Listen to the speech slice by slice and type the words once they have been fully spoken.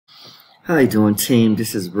How you doing, team?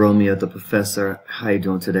 This is Romeo, the professor. How you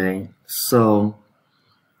doing today? So,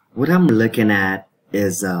 what I'm looking at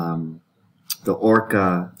is the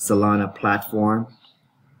Orca Solana platform,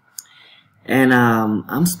 and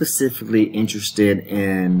I'm specifically interested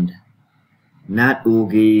in not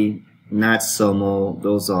Oogie, not Somo.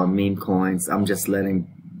 Those are meme coins. I'm just letting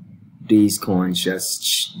these coins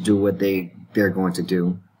just do what they're going to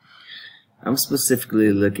do. I'm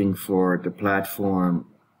specifically looking for the platform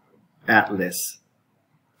Atlas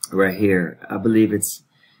right here. I believe it's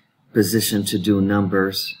positioned to do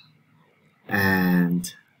numbers,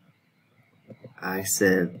 and I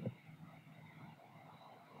said,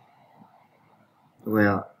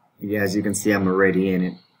 well, yeah, as you can see, I'm already in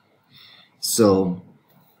it. So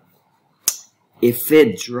if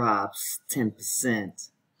it drops 10%,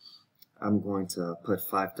 I'm going to put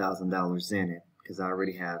 $5,000 in it, because I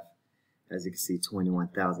already have, as you can see,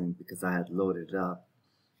 21,000 because I had loaded it up.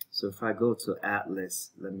 So if I go to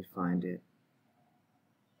Atlas, let me find it.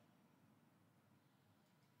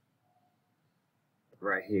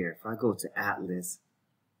 Right here. If I go to Atlas,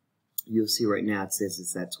 you'll see right now it says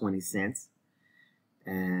it's at 20 cents.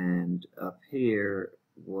 And up here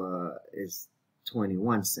is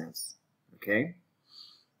 21 cents. Okay?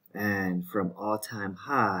 And from all-time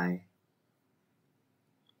high,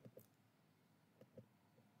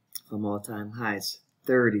 it's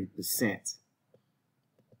 30%.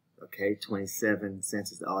 Okay, 27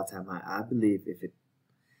 cents is the all-time high. I believe if it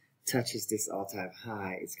touches this all-time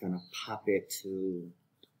high, it's going to pop it to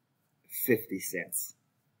 50 cents.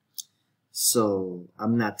 So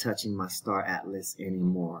I'm not touching my Star Atlas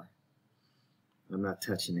anymore. I'm not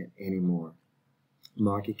touching it anymore.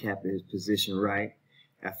 Market cap is positioned right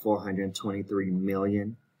at 423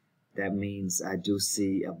 million. That means I do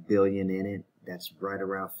see $1 billion in it. That's right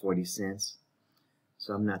around 40 cents.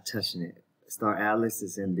 So I'm not touching it. Star Atlas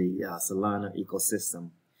is in the Solana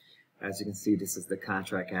ecosystem. As you can see, this is the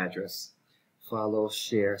contract address. Follow,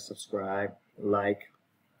 share, subscribe, like.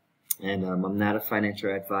 And I'm not a financial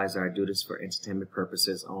advisor. I do this for entertainment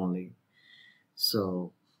purposes only.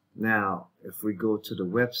 So now, if we go to the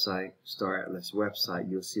website, Star Atlas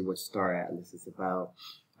website, you'll see what Star Atlas is about.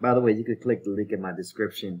 By the way, you could click the link in my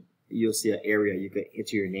description. You'll see an area you can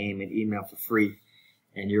enter your name and email for free,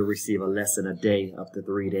 and you'll receive a lesson a day up to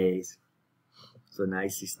 3 days. So now you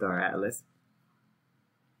see Star Atlas.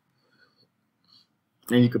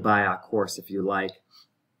 And you could buy our course if you like,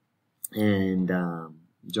 and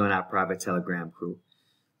join our private Telegram group.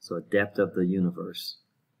 So Depth of the Universe.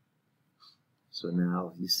 So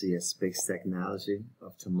now you see a space technology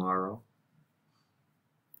of tomorrow.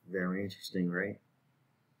 Very interesting, right?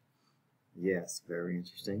 Yes, very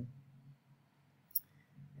interesting.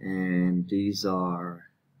 And these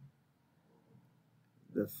are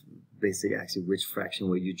the basic, actually, which fraction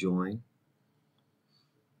will you join?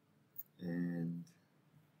 And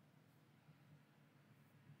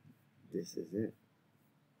this is it.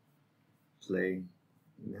 Play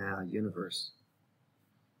now universe.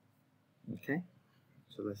 Okay,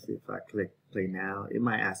 so let's see if I click play now. It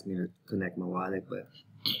might ask me to connect my wallet, but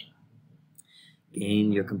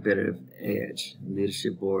gain your competitive edge,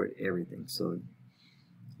 leadership board, everything. So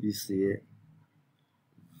you see it.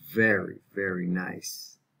 Very, very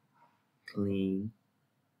nice. Clean.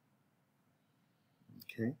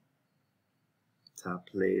 Okay. Top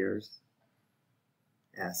players.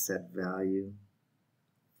 Asset value.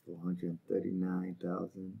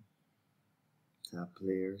 439,000. Top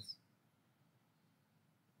players.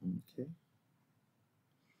 Okay.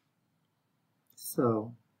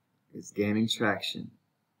 So it's gaining traction.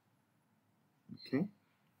 Okay.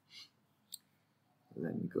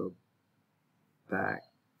 Let me go back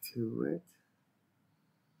to it.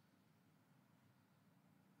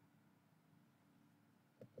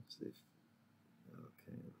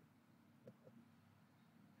 Okay.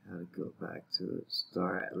 How to go back to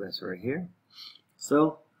Star Atlas right here.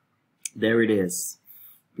 So there it is,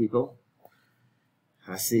 people.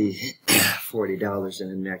 I see $40 in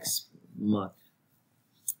the next month.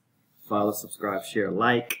 Follow, subscribe, share,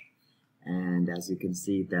 like, and as you can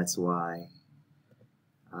see, that's why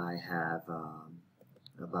I have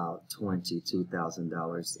about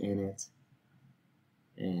 $22,000 in it,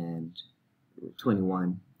 and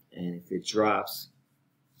 21. And if it drops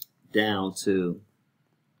down to,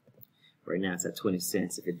 right now it's at 20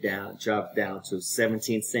 cents. If it drops down to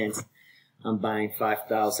 17 cents, I'm buying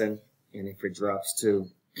 5,000. And if it drops to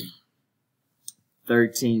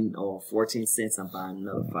 13 or 14 cents, I'm buying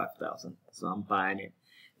another 5,000. So I'm buying it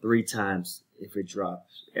 3 times if it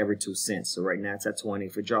drops every 2 cents. So right now it's at 20.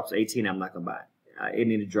 If it drops 18, I'm not going to buy it. It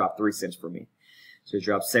need to drop 3 cents for me. So it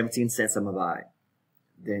drops 17 cents, I'm going to buy it.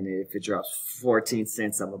 Then if it drops 14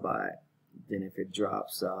 cents, I'm gonna buy it. Then if it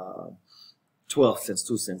drops 12 cents,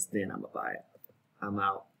 2 cents, then I'm gonna buy it. I'm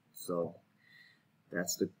out. So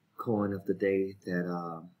that's the coin of the day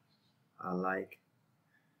that I like,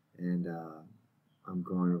 and I'm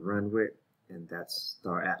going to run with. And that's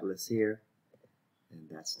Star Atlas here, and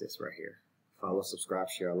that's this right here. Follow, subscribe,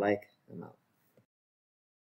 share, like. I'm out.